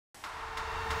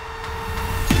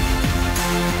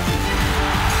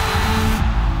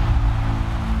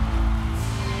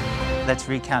let's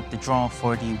recap the draw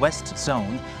for the West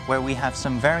Zone, where we have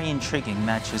some very intriguing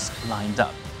matches lined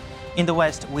up. In the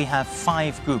West, we have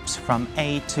 5 groups from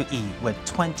A to E with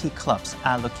 20 clubs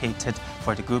allocated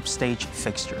for the group stage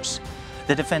fixtures.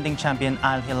 The defending champion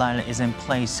Al Hilal is in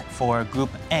place for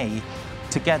Group A,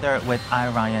 together with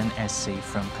Al Rayyan SC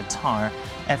from Qatar,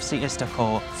 FC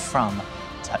Istanbul from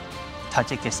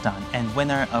Tajikistan, and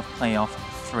winner of playoff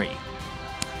 3.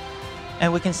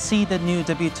 And we can see the new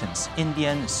debutants,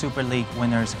 Indian Super League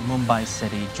winners Mumbai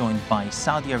City, joined by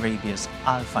Saudi Arabia's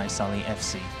Al Faisali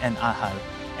FC and Ahal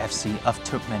FC of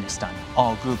Turkmenistan,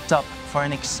 all grouped up for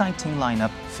an exciting lineup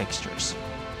fixtures.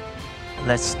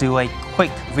 Let's do a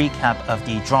quick recap of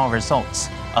the draw results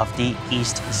of the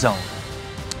East Zone.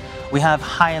 We have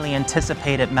highly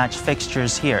anticipated match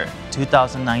fixtures here.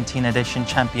 2019 edition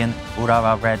champion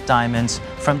Urawa Red Diamonds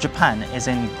from Japan is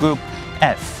in Group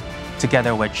F,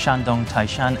 together with Shandong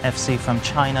Taishan FC from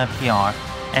China PR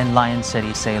and Lion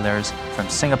City Sailors from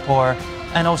Singapore,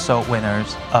 and also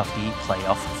winners of the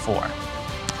playoff 4.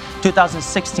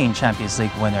 2016 Champions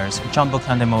League winners Jeonbuk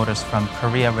Hyundai Motors from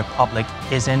Korea Republic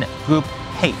is in Group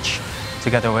H,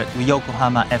 together with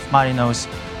Yokohama F Marinos,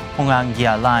 Hongan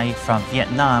Gia Lai from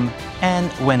Vietnam,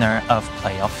 and winner of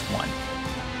playoff 1.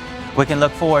 We can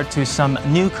look forward to some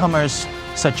newcomers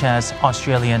such as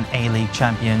Australian A-League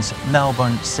champions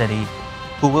Melbourne City,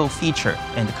 who will feature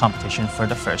in the competition for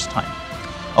the first time.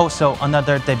 Also,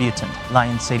 another debutant,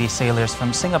 Lion City Sailors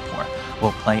from Singapore,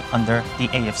 will play under the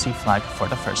AFC flag for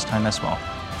the first time as well.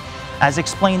 As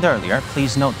explained earlier,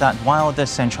 please note that while this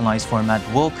centralized format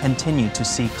will continue to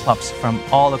see clubs from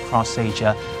all across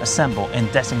Asia assemble in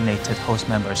designated host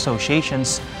member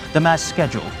associations, the match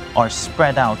schedule are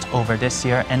spread out over this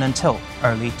year and until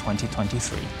early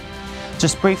 2023.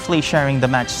 Just briefly sharing the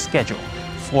match schedule.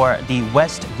 For the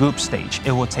West Group stage,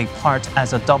 it will take part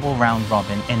as a double round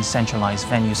robin in centralized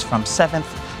venues from 7th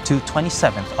to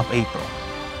 27th of April.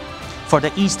 For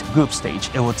the East Group stage,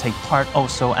 it will take part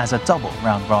also as a double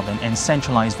round robin in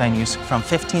centralized venues from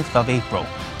 15th of April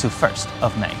to 1st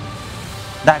of May.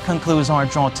 That concludes our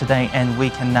draw today, and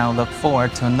we can now look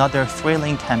forward to another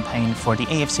thrilling campaign for the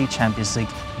AFC Champions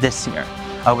League this year.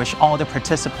 I wish all the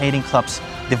participating clubs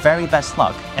the very best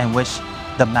luck and wish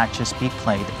the matches be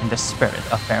played in the spirit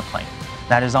of fair play.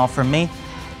 That is all from me.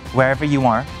 Wherever you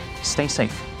are, stay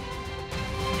safe.